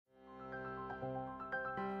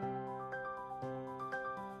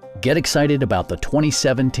Get excited about the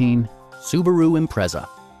 2017 Subaru Impreza.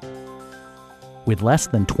 With less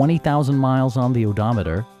than 20,000 miles on the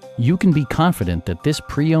odometer, you can be confident that this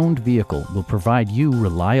pre-owned vehicle will provide you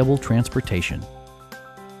reliable transportation.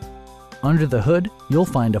 Under the hood, you'll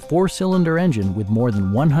find a 4-cylinder engine with more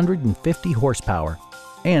than 150 horsepower.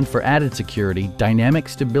 And for added security, dynamic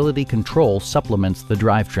stability control supplements the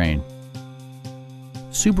drivetrain.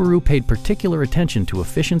 Subaru paid particular attention to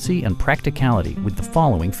efficiency and practicality with the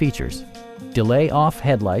following features: delay-off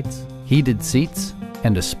headlights, heated seats,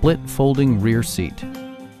 and a split folding rear seat.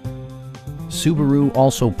 Subaru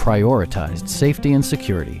also prioritized safety and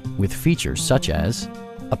security with features such as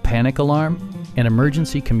a panic alarm, an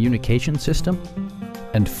emergency communication system,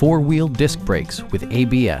 and 4-wheel disc brakes with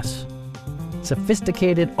ABS.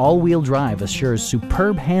 Sophisticated all-wheel drive assures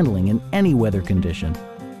superb handling in any weather condition.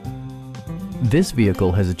 This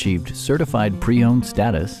vehicle has achieved certified pre-owned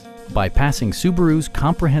status by passing Subaru's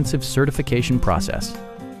comprehensive certification process,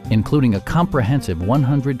 including a comprehensive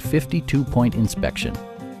 152-point inspection.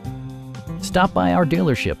 Stop by our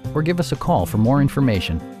dealership or give us a call for more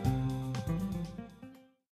information.